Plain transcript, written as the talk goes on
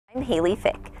I'm Haley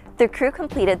Fick. The crew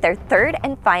completed their third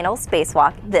and final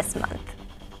spacewalk this month.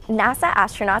 NASA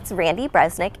astronauts Randy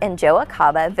Bresnik and Joe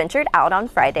Acaba ventured out on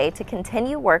Friday to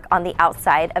continue work on the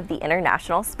outside of the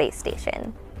International Space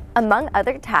Station. Among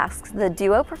other tasks, the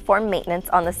duo performed maintenance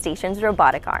on the station's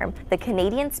robotic arm, the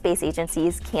Canadian Space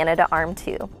Agency's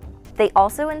Canadarm2. They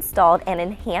also installed an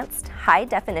enhanced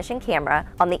high-definition camera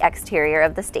on the exterior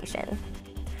of the station.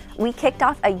 We kicked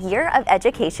off a year of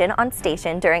education on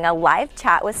station during a live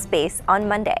chat with Space on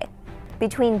Monday.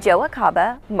 Between Joe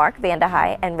Acaba, Mark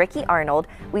Vandehei, and Ricky Arnold,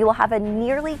 we will have a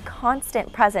nearly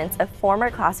constant presence of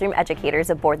former classroom educators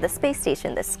aboard the space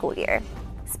station this school year.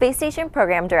 Space Station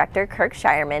Program Director Kirk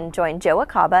Shireman joined Joe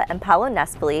Acaba and Paolo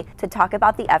Nespoli to talk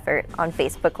about the effort on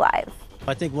Facebook Live.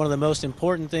 I think one of the most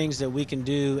important things that we can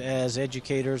do as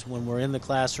educators when we're in the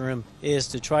classroom is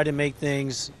to try to make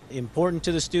things important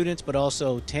to the students but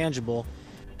also tangible.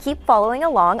 Keep following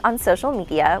along on social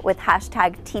media with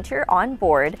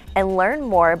 #TeacherOnBoard and learn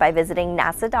more by visiting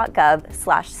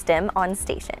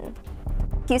nasa.gov/STEMOnStation.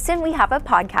 Houston, We Have a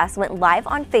Podcast went live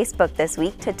on Facebook this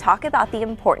week to talk about the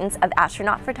importance of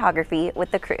astronaut photography with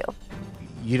the crew.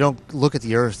 You don't look at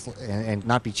the Earth and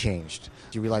not be changed.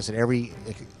 You realize that every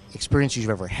experience you've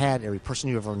ever had, every person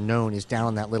you've ever known is down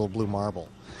on that little blue marble.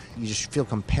 You just feel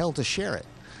compelled to share it.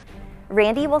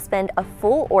 Randy will spend a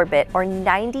full orbit or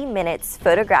 90 minutes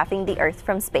photographing the Earth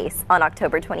from space on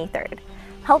October 23rd.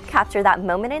 Help capture that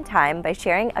moment in time by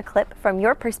sharing a clip from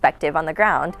your perspective on the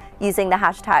ground using the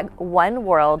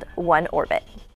 #OneWorldOneOrbit.